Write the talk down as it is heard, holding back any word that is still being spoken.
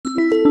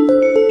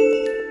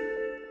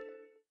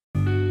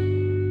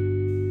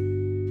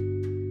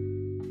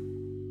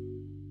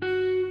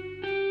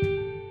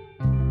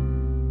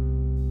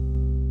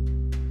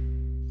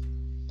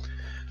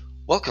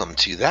Welcome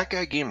to That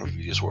Guy Game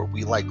Reviews, where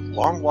we like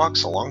long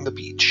walks along the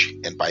beach,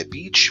 and by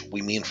beach,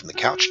 we mean from the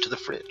couch to the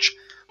fridge.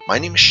 My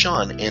name is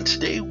Sean, and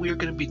today we are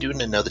going to be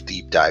doing another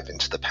deep dive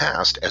into the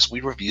past as we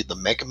review the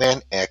Mega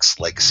Man X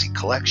Legacy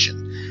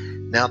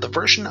Collection. Now, the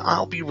version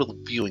I'll be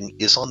reviewing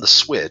is on the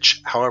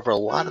Switch, however, a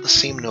lot of the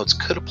same notes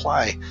could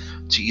apply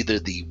to either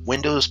the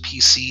Windows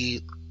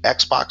PC,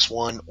 Xbox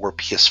One, or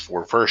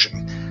PS4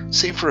 version,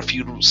 save for a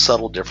few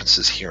subtle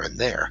differences here and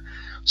there.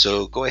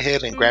 So go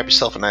ahead and grab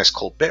yourself a nice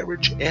cold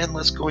beverage and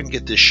let's go and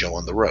get this show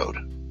on the road.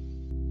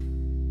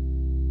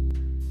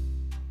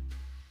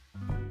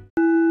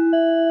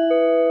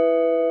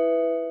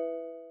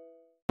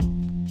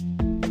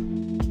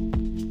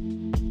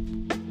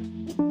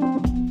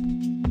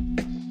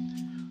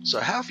 So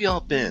how have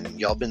y'all been?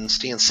 Y'all been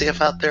staying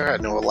safe out there? I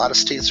know a lot of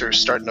states are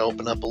starting to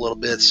open up a little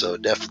bit, so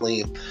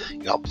definitely,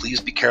 y'all please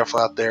be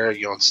careful out there.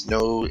 It's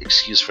no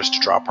excuse for us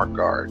to drop our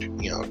guard.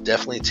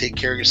 Definitely take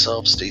care of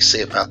yourself, stay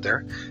safe out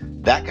there.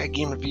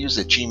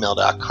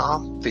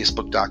 ThatGuyGameReviews@gmail.com,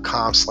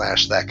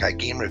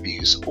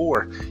 Facebook.com/ThatGuyGameReviews,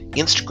 or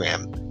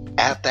Instagram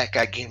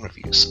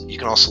 @ThatGuyGameReviews. You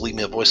can also leave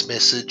me a voice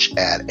message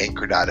at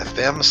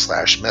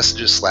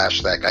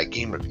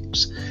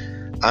anchor.fm/messages/ThatGuyGameReviews.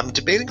 I'm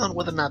debating on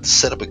whether or not to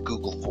set up a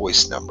Google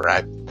Voice number.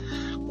 I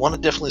want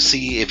to definitely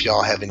see if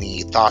y'all have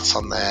any thoughts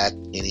on that,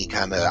 any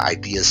kind of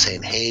ideas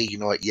saying, hey, you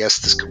know what, yes,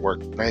 this could work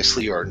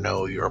nicely, or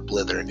no, you're a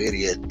blithering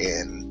idiot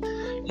and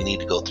you need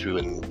to go through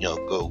and,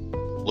 go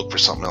look for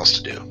something else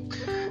to do.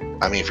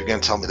 I mean, if you're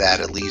going to tell me that,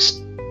 at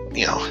least,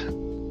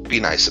 be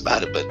nice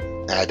about it, but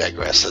I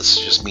digress. That's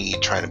just me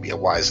trying to be a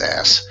wise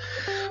ass.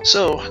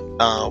 So,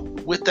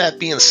 with that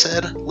being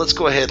said, let's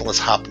go ahead and let's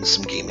hop into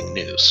some gaming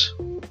news.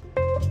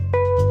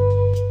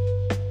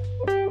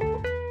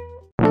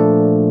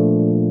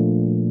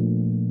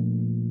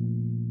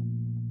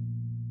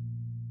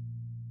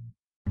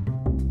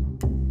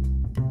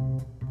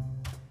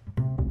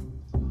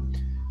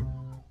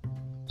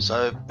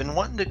 So I've been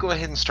wanting to go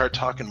ahead and start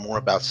talking more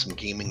about some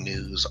gaming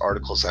news,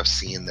 articles I've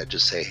seen that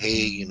just say,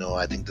 hey,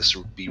 I think this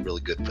would be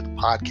really good for the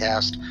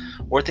podcast,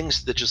 or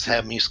things that just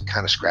have me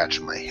kind of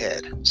scratching my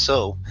head.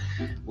 So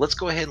let's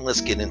go ahead and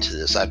let's get into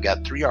this. I've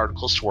got 3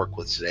 articles to work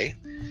with today.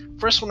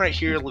 First one right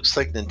here looks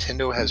like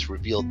Nintendo has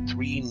revealed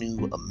 3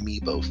 new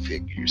Amiibo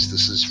figures.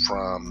 This is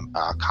from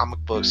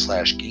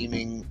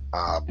comicbook/gaming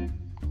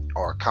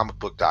or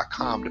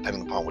comicbook.com,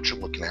 depending upon what you're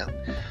looking at.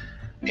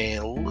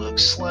 And it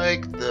looks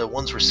like the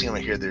ones we're seeing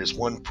right here, there's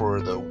one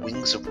for the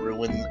Wings of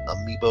Ruin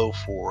Amiibo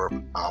for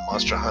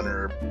Monster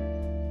Hunter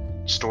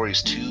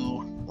Stories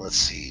 2. Let's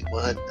see,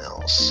 what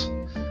else?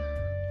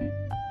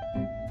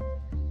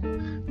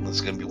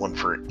 There's going to be one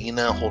for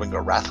Ina holding a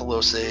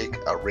Rathalos egg,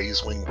 a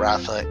Raisewing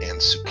Ratha, and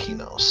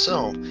Tsukino.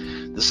 So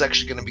this is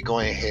actually going to be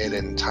going ahead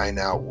and tying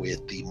out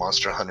with the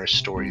Monster Hunter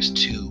Stories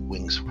 2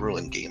 Wings of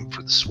Ruin game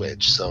for the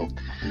Switch. So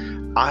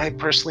I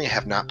personally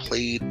have not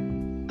played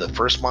the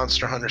first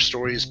Monster Hunter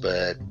Stories,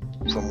 but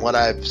from what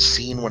I've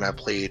seen when I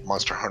played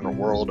Monster Hunter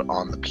World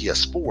on the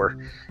PS4,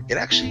 it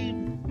actually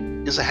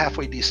is a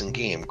halfway decent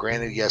game.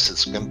 Granted, yes,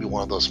 it's going to be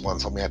one of those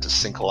ones I'm going to have to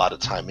sink a lot of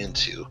time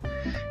into,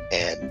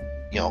 and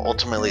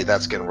ultimately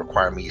that's going to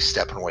require me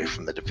stepping away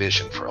from the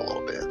Division for a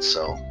little bit.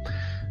 So,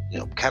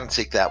 kind of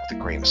take that with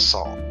a grain of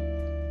salt.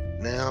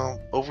 Now,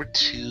 over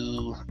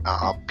to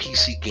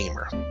PC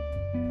Gamer.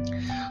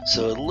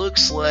 So it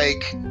looks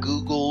like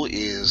Google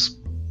is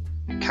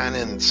kind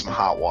of in some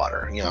hot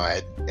water.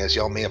 As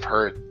y'all may have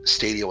heard,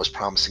 Stadia was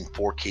promising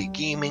 4K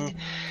gaming,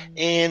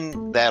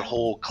 and that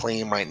whole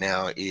claim right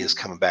now is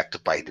coming back to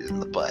bite it in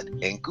the butt.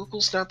 And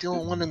Google's not the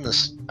only one in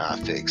this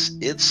fix.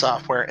 id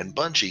Software and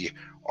Bungie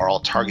are all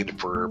targeted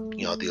for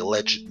the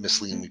alleged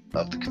misleading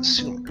of the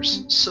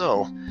consumers.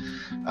 So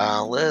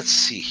let's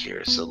see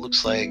here. So it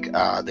looks like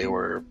they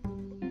were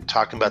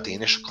talking about the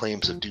initial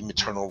claims of Doom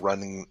Eternal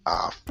running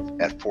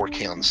at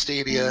 4K on the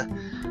Stadia.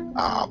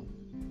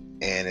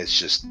 And it's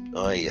just,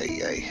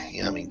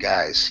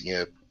 guys,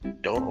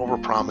 don't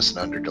overpromise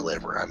and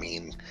underdeliver. I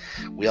mean,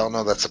 we all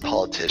know that's a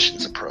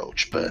politician's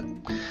approach, but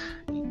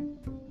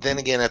then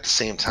again, at the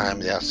same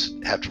time, you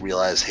have to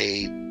realize,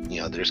 hey,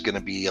 there's going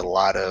to be a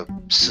lot of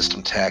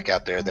system tech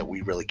out there that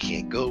we really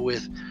can't go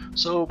with.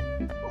 So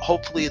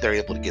hopefully they're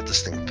able to get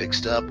this thing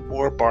fixed up,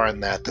 or barring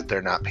that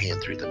they're not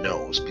paying through the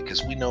nose,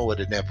 because we know what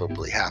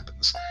inevitably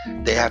happens.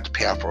 They have to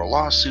pay out for a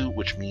lawsuit,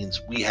 which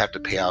means we have to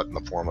pay out in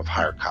the form of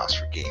higher costs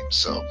for games.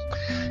 So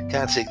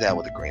kind of take that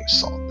with a grain of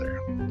salt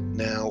there.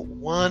 Now,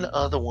 one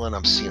other one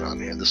I'm seeing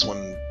on here, this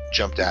one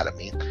jumped out at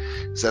me,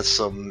 is that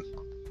some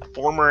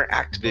former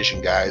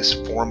Activision guys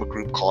form a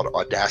group called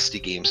Audacity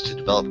Games to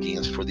develop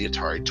games for the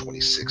Atari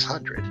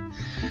 2600.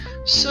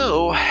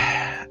 So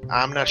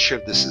I'm not sure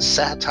if this is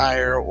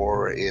satire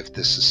or if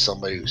this is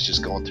somebody who's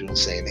just going through and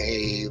saying,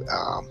 hey,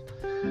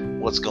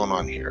 what's going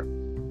on here?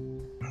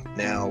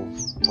 Now,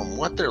 from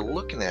what they're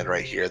looking at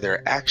right here,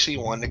 they're actually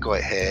wanting to go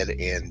ahead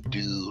and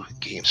do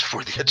games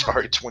for the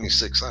Atari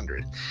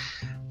 2600.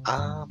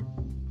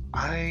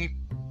 I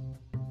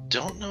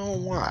don't know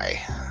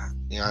why.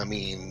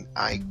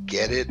 I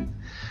get it.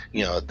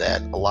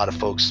 that a lot of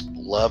folks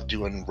love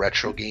doing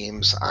retro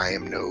games. I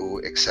am no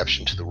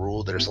exception to the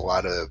rule. There's a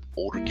lot of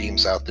older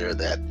games out there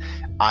that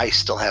I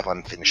still have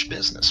unfinished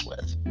business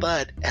with.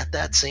 But at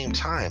that same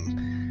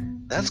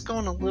time, that's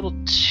going a little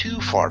too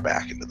far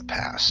back into the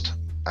past.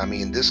 I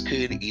mean, this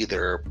could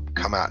either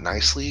come out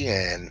nicely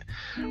and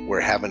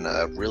we're having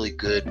a really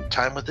good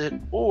time with it,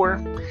 or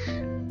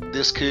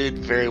this could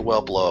very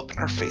well blow up in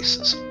our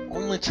faces.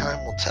 Only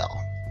time will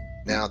tell.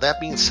 Now, that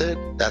being said,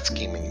 that's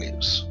gaming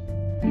news.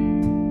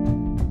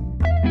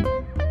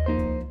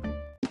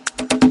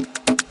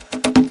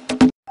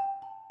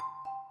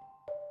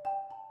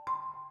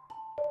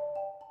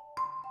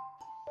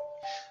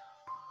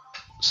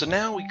 So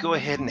now we go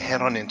ahead and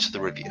head on into the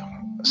review.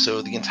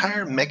 So the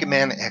entire Mega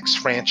Man X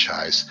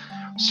franchise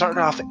started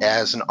off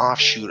as an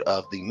offshoot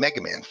of the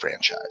Mega Man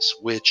franchise,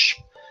 which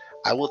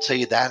I will tell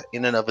you that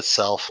in and of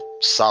itself,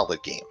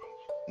 solid game.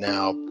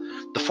 Now,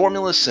 the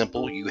formula is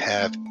simple. You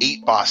have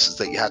 8 bosses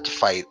that you have to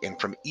fight, and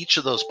from each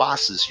of those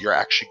bosses, you're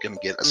actually going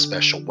to get a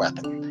special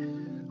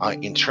weapon.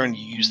 In turn,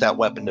 you use that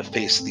weapon to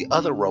face the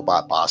other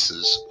robot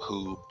bosses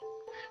who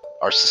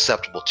are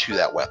susceptible to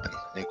that weapon.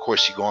 And of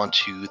course, you go on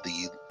to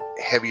the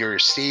heavier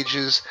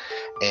stages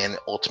and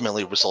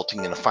ultimately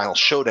resulting in a final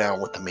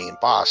showdown with the main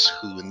boss,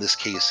 who in this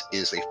case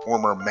is a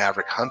former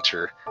Maverick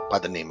Hunter by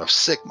the name of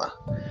Sigma.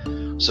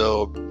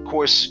 So of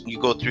course you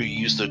go through, you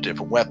use those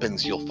different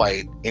weapons, you'll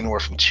fight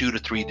anywhere from 2 to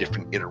 3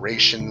 different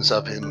iterations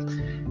of him,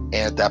 and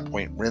at that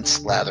point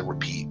rinse, lather,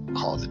 repeat,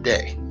 call it a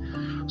day.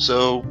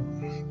 So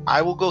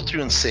I will go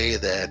through and say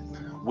that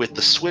with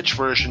the Switch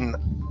version,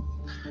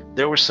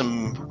 there were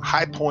some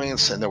high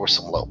points and there were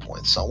some low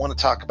points. So I want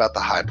to talk about the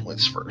high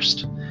points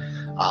first.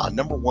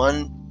 Number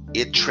one,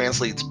 it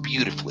translates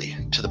beautifully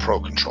to the Pro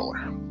Controller.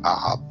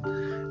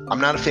 I'm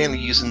not a fan of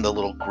using the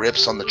little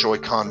grips on the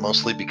Joy-Con,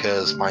 mostly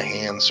because my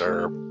hands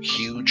are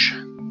huge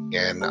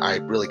and I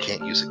really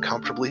can't use it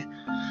comfortably.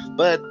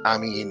 But, I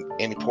mean,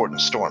 any port in a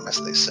storm, as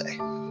they say.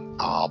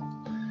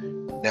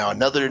 Now,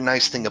 another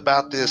nice thing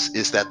about this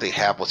is that they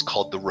have what's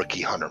called the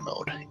Rookie Hunter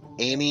mode.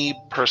 Any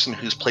person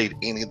who's played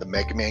any of the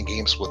Mega Man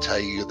games will tell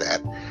you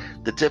that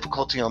the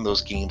difficulty on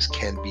those games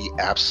can be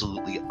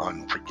absolutely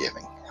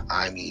unforgiving.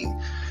 I mean,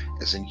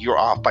 as in you're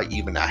off by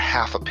even a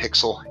half a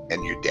pixel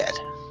and you're dead,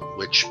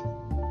 which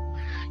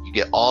you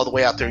get all the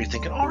way out there and you're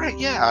thinking, all right,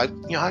 yeah,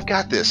 I've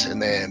got this,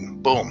 and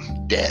then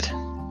boom, dead.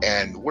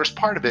 And the worst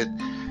part of it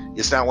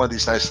is not one of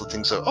these nice little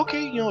things of,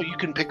 okay, you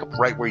can pick up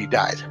right where you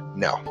died.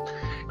 No,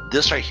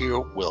 this right here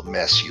will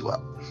mess you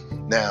up.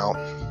 Now,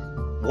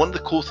 one of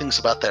the cool things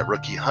about that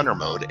Rookie Hunter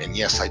mode, and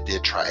yes, I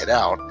did try it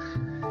out,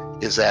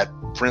 is that,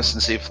 for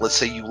instance, if let's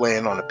say you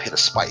land on a pit of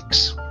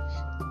spikes,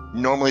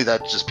 normally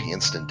that'd just be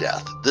instant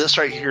death. This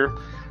right here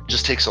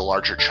just takes a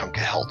larger chunk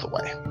of health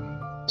away.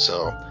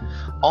 So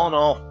all in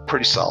all,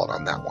 pretty solid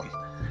on that one.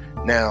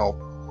 Now,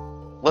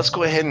 let's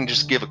go ahead and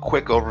just give a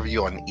quick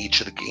overview on each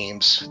of the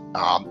games.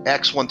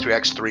 X1 through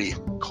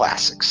X3,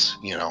 classics.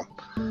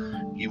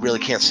 You really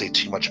can't say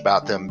too much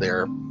about them.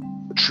 They're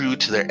true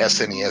to their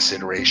SNES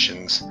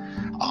iterations.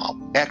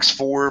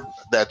 X4,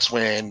 that's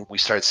when we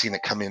started seeing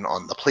it come in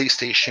on the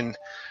PlayStation.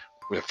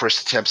 We had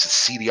first attempts at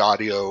CD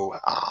audio,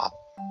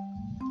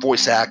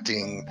 voice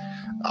acting,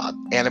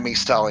 anime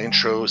style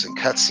intros and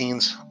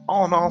cutscenes.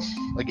 All in all,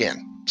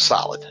 again,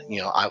 solid.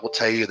 I will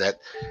tell you that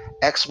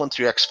X1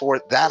 through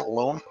X4, that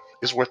alone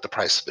is worth the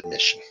price of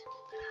admission.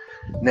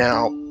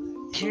 Now,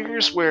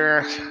 here's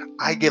where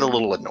I get a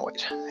little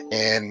annoyed,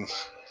 and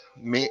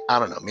I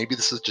don't know, maybe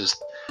this is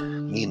just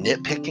me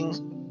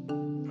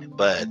nitpicking,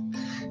 but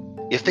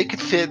if they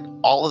could fit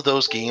all of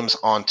those games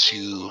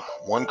onto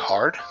one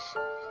card,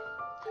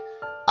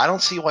 I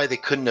don't see why they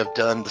couldn't have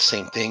done the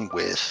same thing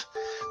with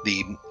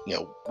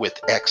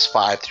with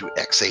X5 through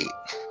X8.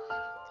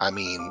 I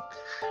mean,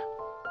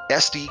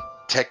 SD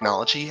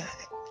technology,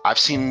 I've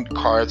seen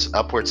cards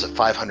upwards of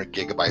 500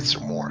 gigabytes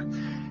or more.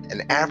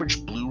 An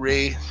average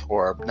Blu-ray,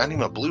 or not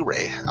even a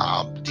Blu-ray,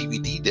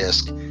 DVD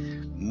disc,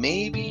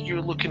 maybe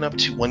you're looking up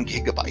to 1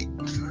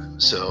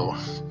 gigabyte. So,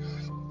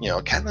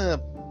 kind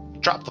of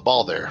dropped the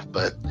ball there,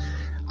 but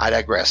I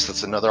digress.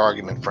 That's another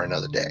argument for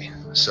another day.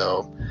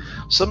 So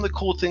some of the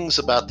cool things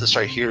about this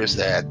right here is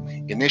that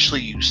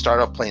initially you start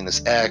off playing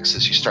as X.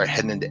 As you start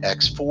heading into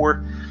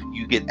X4,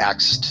 you get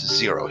access to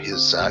Zero,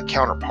 his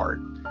counterpart.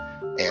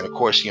 And of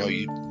course, you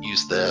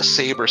use the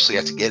saber, so you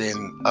have to get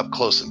in up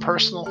close and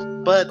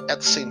personal, but at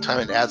the same time,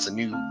 it adds a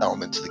new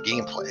element to the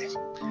gameplay.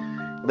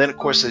 And then, of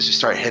course, as you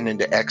start heading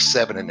into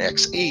X7 and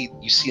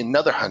X8, you see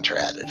another hunter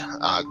added.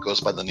 Goes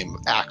by the name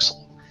of Axel.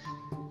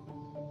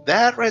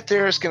 That right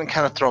there is going to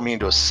kind of throw me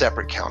into a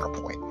separate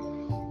counterpoint.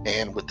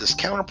 And with this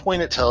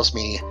counterpoint, it tells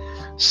me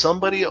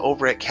somebody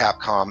over at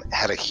Capcom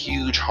had a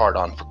huge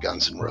hard-on for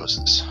Guns N'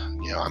 Roses.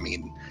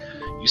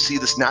 You see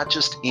this not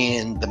just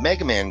in the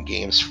Mega Man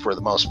games for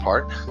the most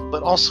part,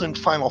 but also in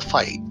Final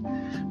Fight,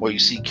 where you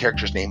see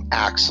characters named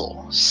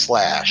Axel,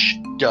 Slash,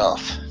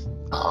 Duff,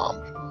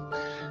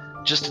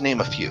 just to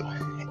name a few.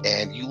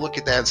 And you look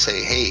at that and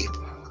say, hey,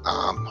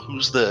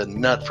 who's the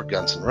nut for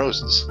Guns N'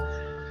 Roses?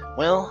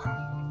 Well,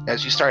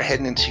 as you start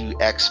heading into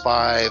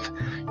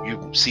X5,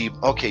 you see,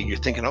 okay, you're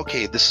thinking,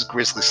 okay, this is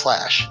Grizzly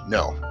Slash.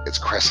 No, it's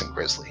Crescent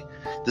Grizzly.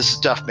 This is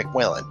Duff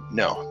McWhalen.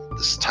 No,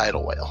 this is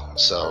Tidal Whale.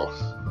 So,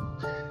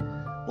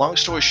 long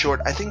story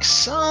short, I think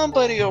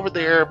somebody over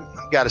there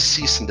got a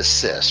cease and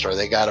desist, or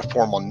they got a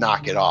formal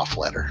knock it off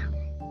letter.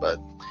 But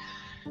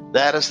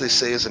that, as they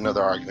say, is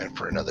another argument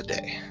for another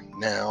day.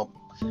 Now,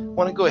 I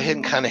want to go ahead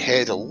and kind of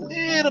head a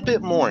little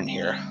bit more in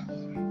here.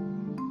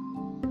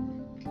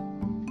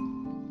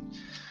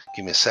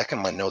 Give me a second.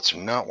 My notes are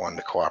not wanting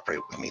to cooperate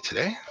with me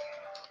today.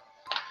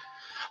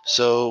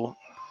 So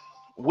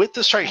with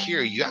this right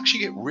here, you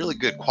actually get really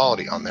good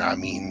quality on there. I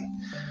mean,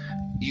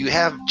 you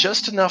have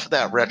just enough of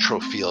that retro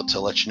feel to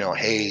let you know,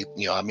 hey,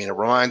 I mean, it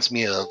reminds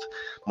me of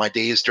my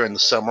days during the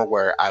summer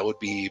where I would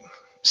be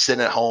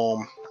sitting at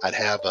home. I'd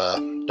have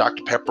a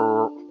Dr.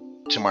 Pepper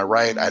to my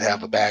right. I'd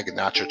have a bag of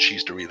nacho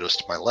cheese Doritos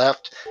to my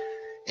left.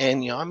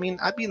 And, I mean,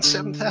 I'd be in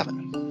seventh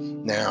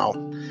heaven. Now,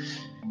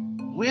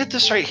 with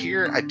this right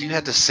here, I do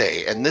have to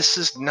say, and this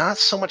is not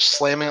so much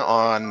slamming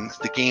on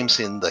the games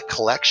in the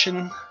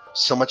collection,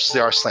 so much as they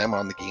are slamming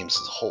on the games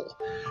as a whole,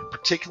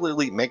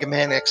 particularly Mega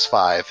Man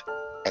X5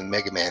 and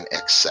Mega Man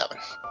X7.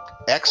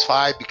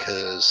 X5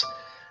 because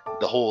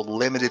the whole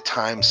limited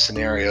time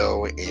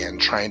scenario and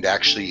trying to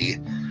actually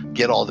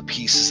get all the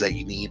pieces that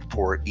you need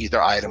for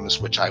either items,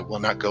 which I will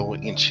not go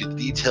into the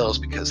details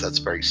because that's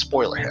very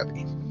spoiler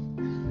heavy.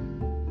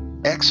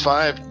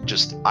 X5,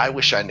 just, I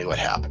wish I knew what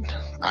happened.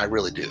 I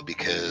really do,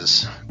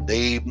 because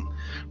they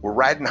were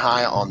riding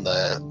high on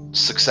the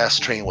success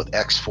train with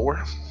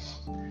X4.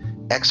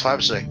 X5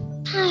 is like,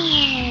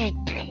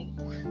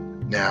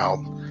 now,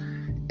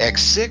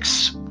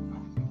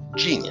 X6,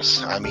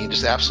 genius. I mean,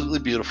 just absolutely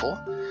beautiful.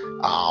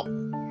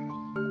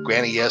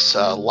 Granted, yes,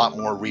 a lot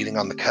more reading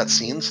on the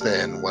cutscenes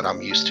than what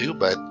I'm used to,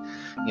 but,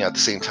 at the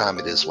same time,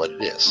 it is what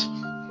it is.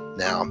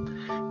 Now,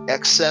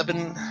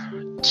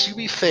 X7, to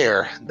be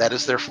fair, that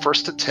is their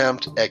first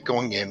attempt at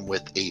going in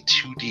with a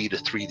 2D to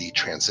 3D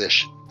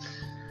transition.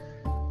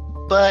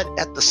 But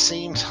at the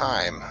same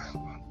time,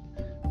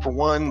 for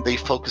one, they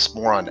focus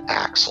more on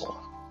Axel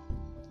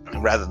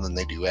rather than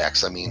they do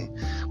X. I mean,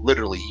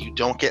 literally, you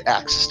don't get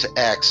access to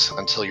X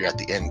until you're at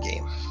the end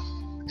game.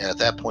 And at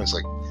that point, it's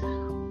like,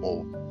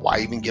 well, why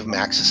even give them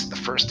access in the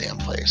first damn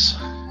place?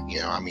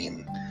 I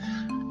mean,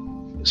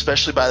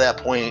 especially by that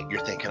point,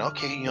 you're thinking,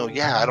 okay,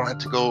 yeah, I don't have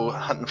to go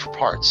hunting for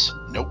parts.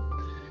 Nope.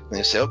 And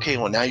they say, okay,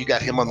 well, now you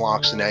got him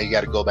unlocked, so now you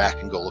got to go back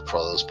and go look for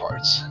all those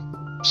parts.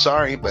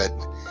 Sorry, but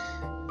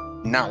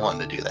not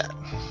wanting to do that.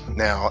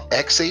 Now,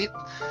 X8,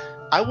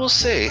 I will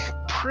say,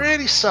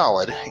 pretty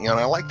solid. And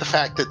I like the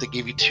fact that they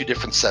give you two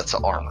different sets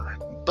of armor.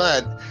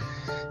 But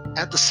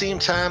at the same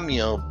time,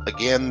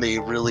 again, they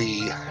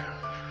really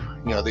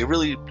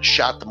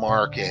shot the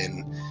mark,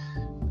 and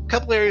a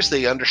couple areas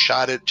they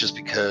undershot it just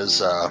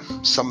because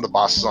some of the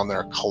bosses on there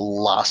are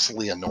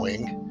colossally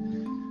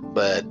annoying.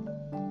 But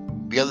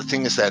the other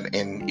thing is that,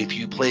 and if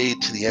you play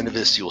to the end of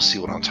this, you'll see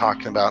what I'm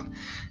talking about.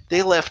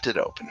 They left it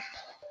open.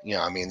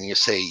 I mean, you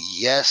say,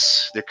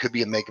 yes, there could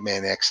be a Mega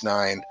Man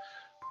X9,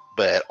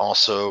 but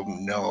also,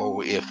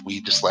 no, if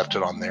we just left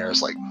it on there,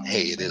 it's like,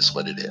 hey, it is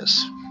what it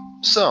is.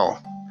 So,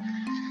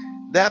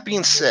 that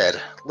being said,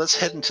 let's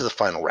head into the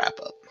final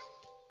wrap-up.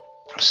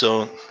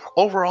 So,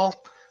 overall,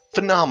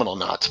 phenomenal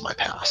nod to my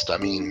past. I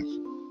mean,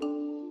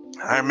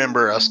 I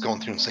remember us going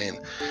through and saying,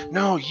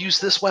 no, use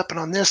this weapon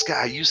on this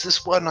guy, use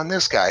this one on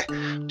this guy,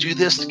 do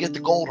this to get the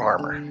gold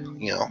armor.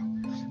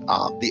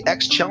 The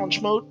X challenge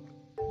mode,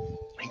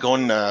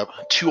 going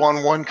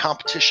 2-on-1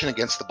 competition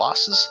against the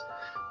bosses,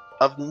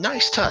 a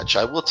nice touch.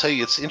 I will tell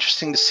you, it's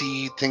interesting to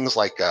see things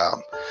like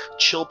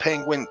Chill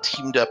Penguin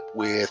teamed up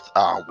with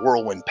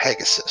Whirlwind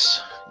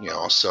Pegasus.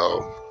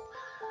 So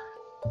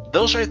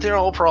those right there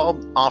overall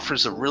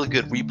offers a really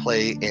good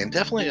replay and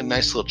definitely a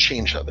nice little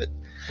change of it.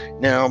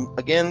 Now,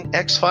 again,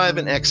 X5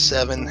 and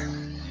X7,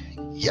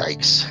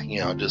 yikes.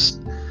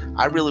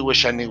 I really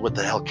wish I knew what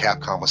the hell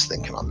Capcom was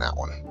thinking on that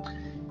one.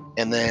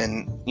 And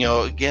then,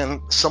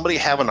 again, somebody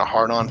having a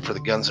hard-on for the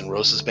Guns N'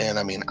 Roses band,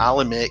 I mean, I'll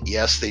admit,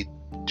 yes, they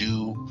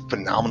do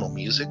phenomenal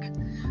music,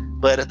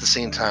 but at the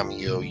same time,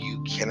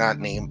 you cannot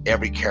name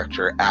every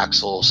character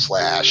Axel,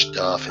 Slash,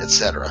 Duff,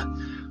 etc.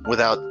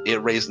 without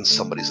it raising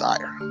somebody's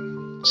ire.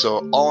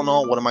 So, all in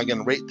all, what am I going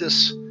to rate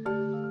this?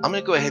 I'm going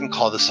to go ahead and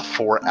call this a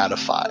 4 out of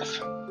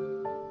 5.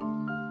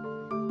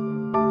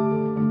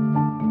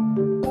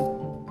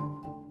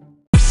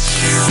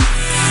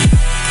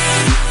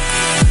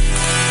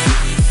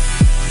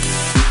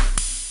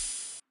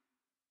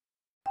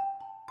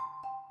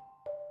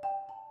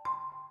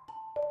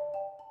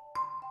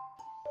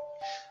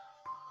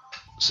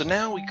 So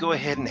now we go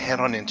ahead and head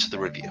on into the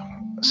review.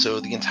 So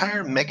the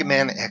entire Mega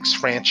Man X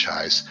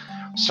franchise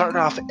started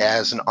off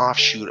as an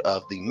offshoot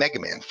of the Mega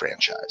Man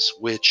franchise,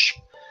 which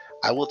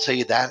I will tell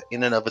you that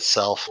in and of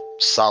itself,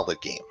 solid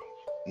game.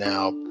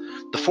 Now,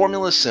 the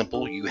formula is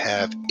simple. You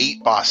have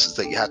 8 bosses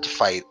that you have to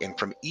fight, and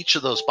from each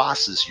of those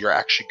bosses, you're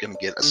actually going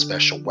to get a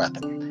special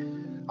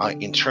weapon.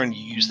 In turn,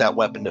 you use that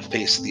weapon to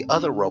face the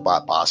other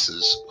robot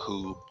bosses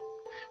who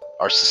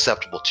are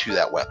susceptible to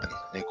that weapon.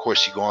 And of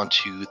course, you go on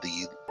to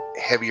the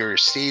heavier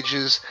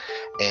stages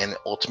and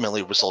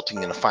ultimately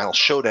resulting in a final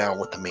showdown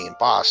with the main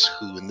boss,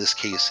 who in this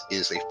case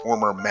is a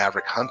former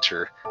Maverick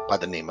Hunter by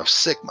the name of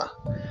Sigma.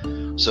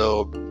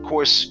 So of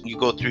course you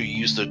go through, you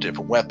use the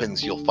different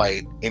weapons, you'll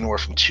fight anywhere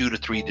from 2 to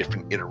 3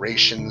 different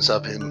iterations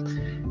of him,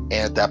 and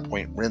at that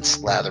point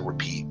rinse, lather,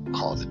 repeat,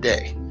 call it a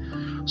day.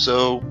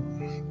 So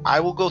I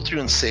will go through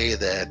and say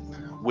that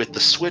with the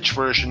Switch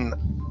version,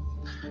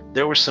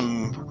 there were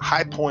some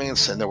high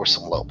points and there were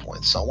some low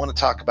points. So I want to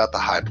talk about the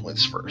high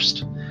points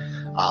first.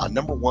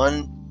 Number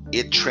one,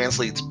 it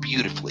translates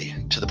beautifully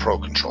to the Pro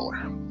Controller.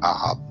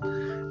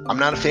 I'm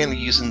not a fan of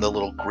using the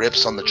little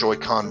grips on the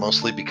Joy-Con,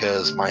 mostly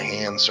because my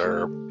hands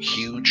are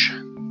huge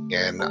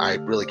and I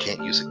really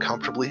can't use it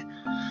comfortably.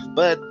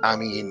 But I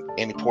mean,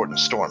 any port in a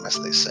storm, as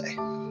they say.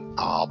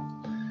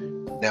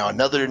 Now,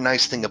 another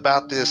nice thing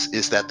about this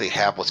is that they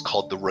have what's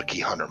called the Rookie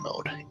Hunter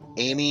mode.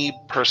 Any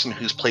person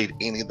who's played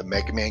any of the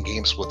Mega Man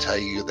games will tell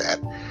you that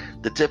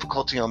the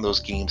difficulty on those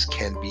games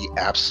can be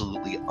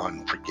absolutely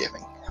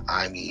unforgiving.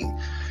 I mean,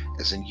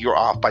 as in you're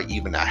off by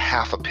even a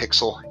half a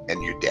pixel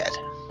and you're dead,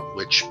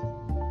 which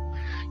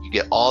you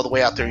get all the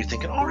way out there and you're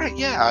thinking, all right,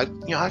 yeah,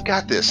 I've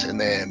got this, and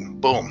then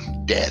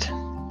boom, dead.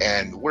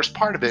 And the worst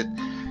part of it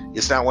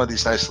is not one of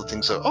these nice little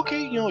things of,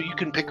 okay, you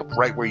can pick up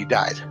right where you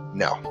died.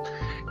 No,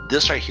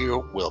 this right here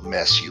will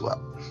mess you up.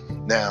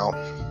 Now,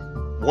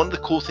 one of the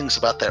cool things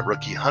about that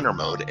Rookie Hunter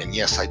mode, and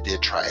yes, I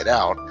did try it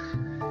out,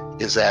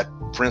 is that,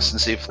 for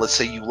instance, if let's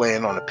say you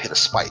land on a pit of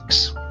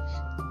spikes,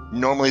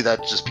 normally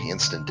that'd just be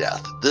instant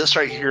death. This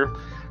right here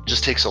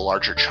just takes a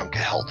larger chunk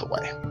of health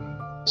away.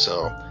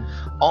 So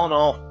all in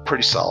all,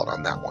 pretty solid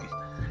on that one.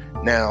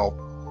 Now,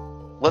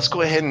 let's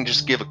go ahead and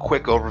just give a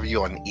quick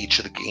overview on each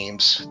of the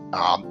games.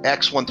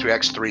 X1 through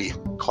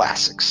X3,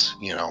 classics.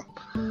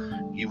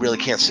 You really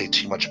can't say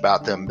too much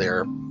about them.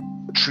 They're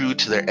true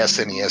to their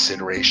SNES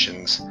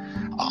iterations.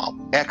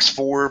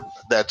 X4,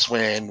 that's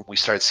when we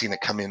started seeing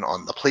it come in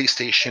on the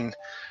PlayStation.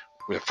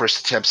 We had first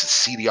attempts at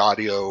CD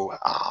audio,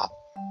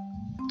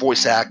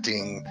 voice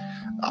acting,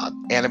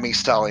 anime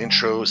style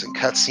intros and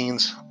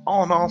cutscenes.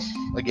 All in all,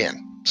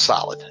 again,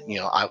 solid.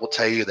 I will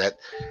tell you that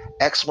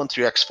X1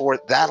 through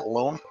X4, that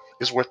alone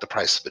is worth the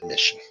price of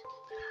admission.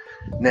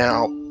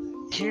 Now,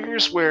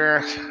 here's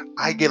where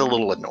I get a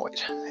little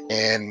annoyed,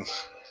 and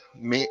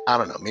I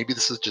don't know, maybe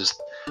this is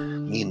just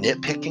me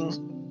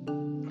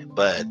nitpicking,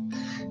 but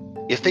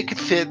if they could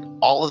fit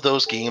all of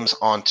those games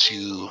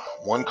onto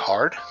one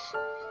card,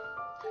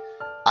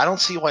 I don't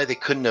see why they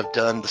couldn't have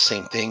done the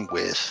same thing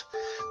with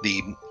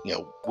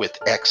with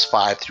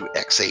X5 through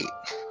X8.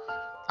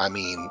 I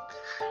mean,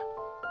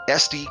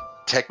 SD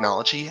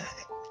technology,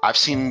 I've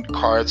seen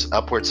cards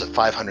upwards of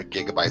 500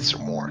 gigabytes or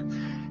more.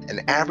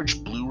 An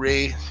average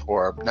Blu-ray,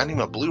 or not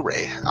even a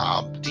Blu-ray,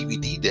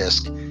 DVD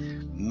disc,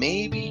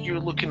 maybe you're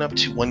looking up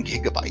to 1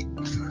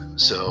 gigabyte.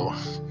 So,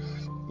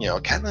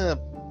 kind of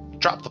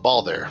dropped the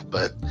ball there,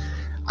 but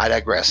I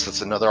digress.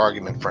 That's another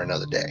argument for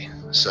another day.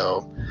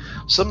 So,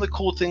 some of the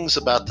cool things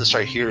about this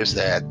right here is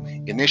that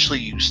initially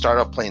you start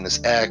off playing as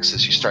X.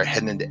 As you start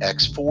heading into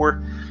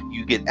X4,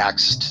 you get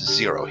access to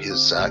Zero,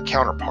 his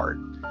counterpart.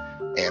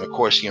 And of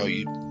course, you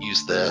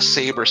use the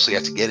saber, so you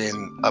have to get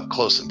in up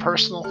close and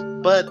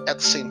personal, but at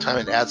the same time,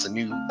 it adds a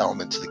new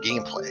element to the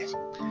gameplay.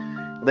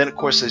 And then, of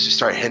course, as you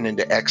start heading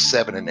into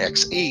X7 and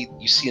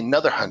X8, you see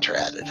another hunter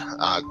added.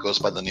 Goes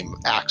by the name of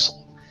Axel.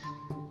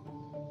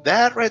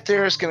 That right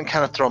there is going to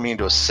kind of throw me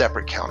into a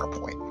separate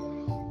counterpoint.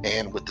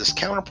 And with this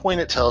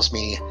counterpoint, it tells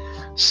me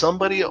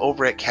somebody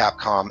over at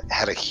Capcom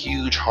had a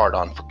huge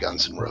hard-on for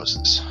Guns N'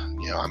 Roses.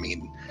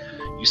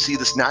 You see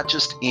this not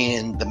just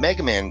in the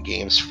Mega Man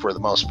games for the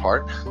most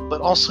part,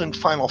 but also in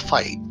Final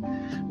Fight,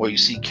 where you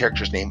see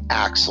characters named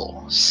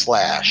Axel,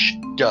 Slash,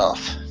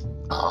 Duff,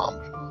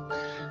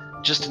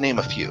 just to name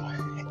a few.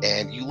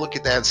 And you look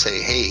at that and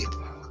say, hey,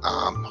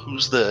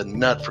 who's the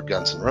nut for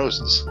Guns N'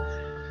 Roses?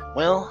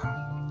 Well,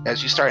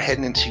 as you start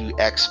heading into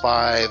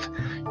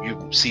X5,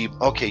 you see,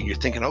 okay, you're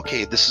thinking,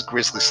 okay, this is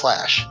Grizzly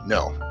Slash.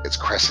 No, it's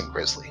Crescent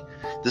Grizzly.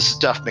 This is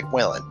Duff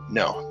McWillen.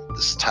 No,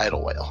 this is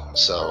Tidal Whale.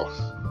 So,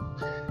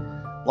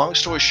 long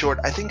story short,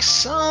 I think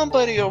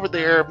somebody over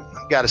there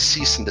got a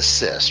cease and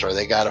desist, or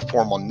they got a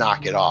formal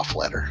knock it off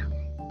letter.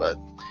 But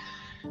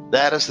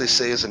that, as they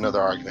say, is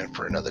another argument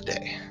for another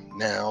day.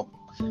 Now,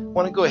 I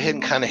want to go ahead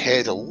and kind of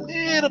head a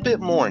little bit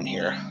more in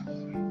here.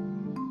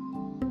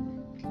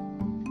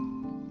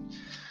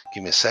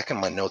 Give me a second.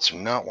 My notes are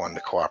not wanting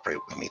to cooperate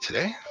with me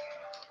today.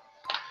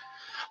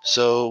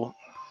 So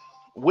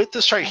with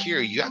this right here,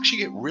 you actually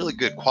get really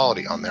good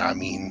quality on there. I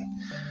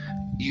mean,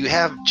 you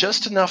have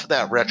just enough of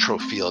that retro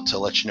feel to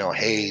let you know,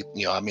 hey,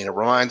 it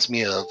reminds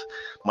me of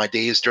my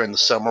days during the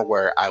summer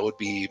where I would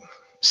be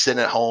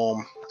sitting at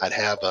home. I'd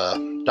have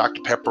a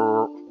Dr.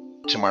 Pepper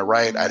to my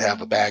right. I'd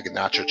have a bag of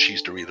nacho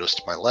cheese Doritos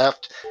to my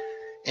left.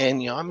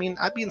 And,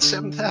 I'd be in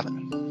seventh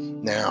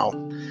heaven. Now,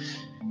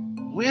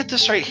 with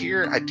this right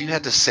here, I do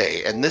have to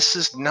say, and this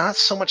is not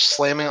so much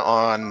slamming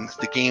on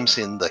the games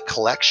in the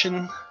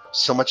collection,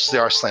 so much as they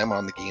are slamming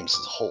on the games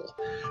as a whole.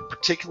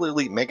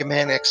 particularly Mega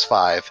Man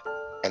X5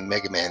 and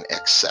Mega Man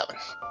X7.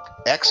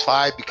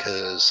 X5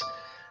 because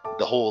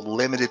the whole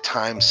limited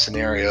time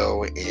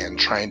scenario and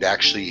trying to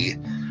actually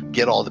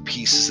get all the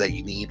pieces that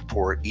you need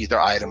for either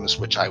items,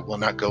 which I will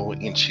not go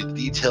into the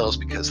details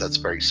because that's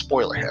very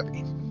spoiler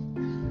heavy.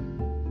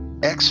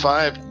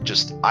 X5,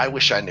 just, I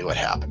wish I knew what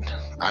happened.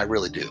 I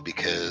really do,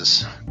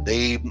 because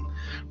they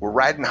were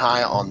riding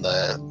high on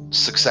the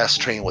success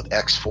train with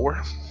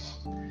X4.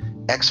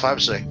 X5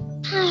 is like,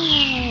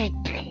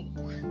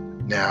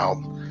 now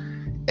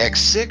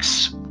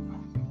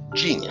X6,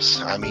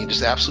 genius. I mean,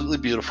 just absolutely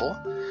beautiful.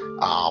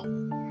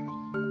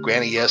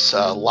 Granted, yes,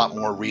 a lot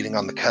more reading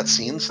on the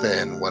cutscenes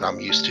than what I'm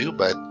used to,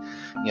 but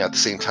at the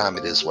same time,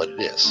 it is what it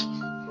is.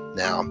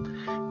 Now,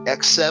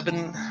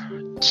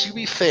 X7, to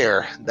be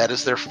fair, that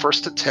is their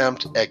first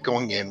attempt at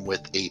going in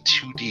with a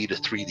 2D to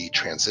 3D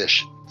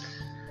transition.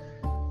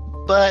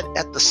 But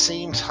at the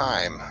same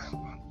time,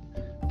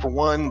 for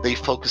one, they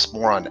focus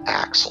more on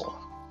Axel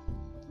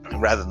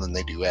rather than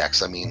they do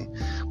X. I mean,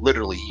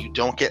 literally, you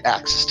don't get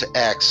access to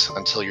X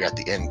until you're at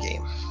the end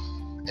game.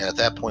 And at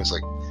that point, it's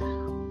like,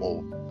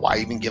 well, why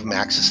even give them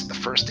access in the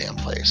first damn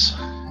place?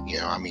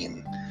 I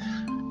mean,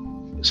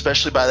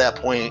 especially by that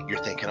point,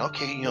 you're thinking,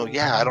 okay,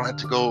 yeah, I don't have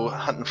to go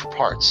hunting for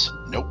parts.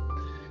 Nope.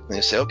 And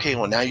they say, okay,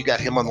 well, now you got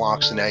him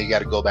unlocked, so now you got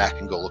to go back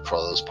and go look for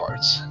all those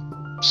parts.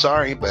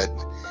 Sorry, but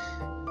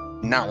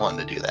not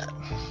wanting to do that.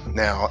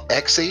 Now,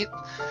 X8,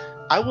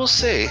 I will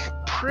say,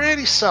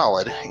 pretty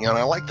solid. And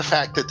I like the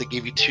fact that they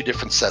give you 2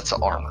 different sets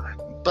of armor.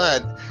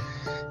 But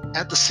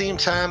at the same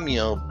time,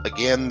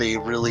 again, they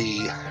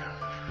really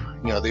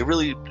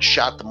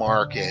shot the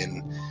mark,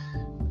 and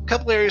a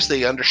couple areas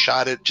they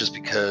undershot it just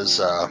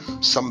because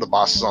some of the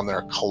bosses on there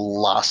are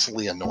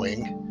colossally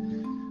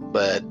annoying.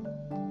 But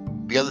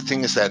the other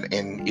thing is that,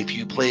 and if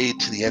you play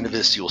to the end of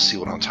this, you'll see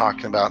what I'm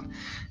talking about.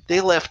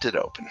 They left it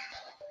open.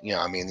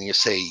 I mean, you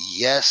say,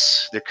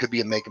 yes, there could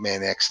be a Mega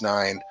Man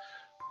X9,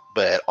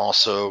 but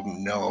also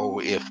no,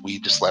 if we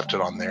just left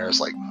it on there, it's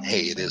like,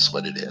 hey, it is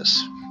what it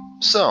is.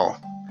 So,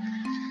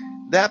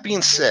 that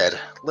being said,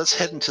 let's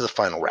head into the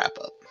final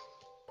wrap-up.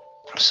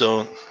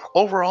 So,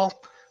 overall,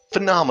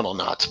 phenomenal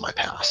nod to my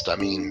past. I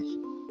mean,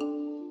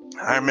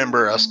 I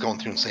remember us going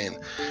through and saying,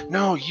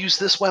 no, use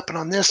this weapon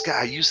on this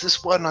guy, use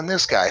this one on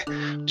this guy,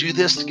 do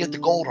this to get the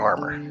gold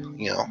armor.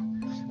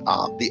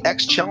 The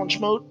X challenge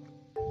mode,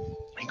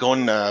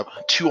 going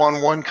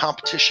 2-on-1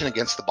 competition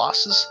against the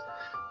bosses,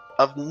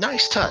 a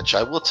nice touch.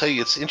 I will tell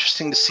you, it's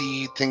interesting to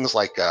see things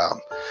like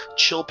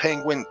Chill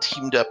Penguin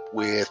teamed up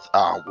with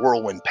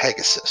Whirlwind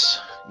Pegasus.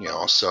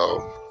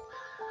 So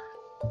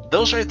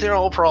those right there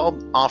overall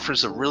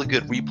offers a really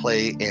good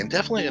replay and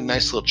definitely a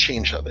nice little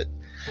change of it.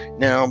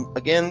 Now,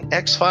 again,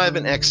 X5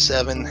 and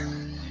X7,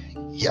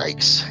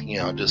 yikes.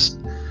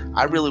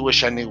 I really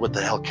wish I knew what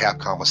the hell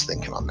Capcom was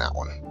thinking on that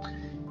one.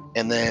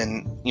 And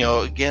then,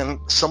 again,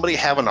 somebody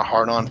having a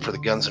hard-on for the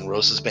Guns N'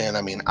 Roses band,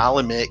 I mean, I'll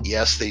admit,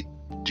 yes, they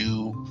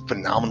do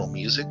phenomenal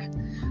music,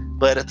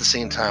 but at the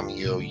same time,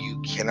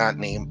 you cannot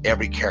name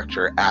every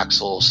character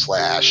Axel,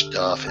 Slash,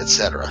 Duff,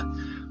 etc.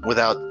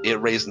 without it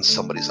raising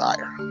somebody's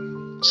ire.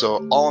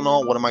 So all in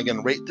all, what am I going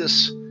to rate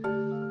this?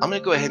 I'm going to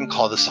go ahead and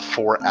call this a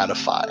 4 out of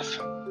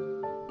 5.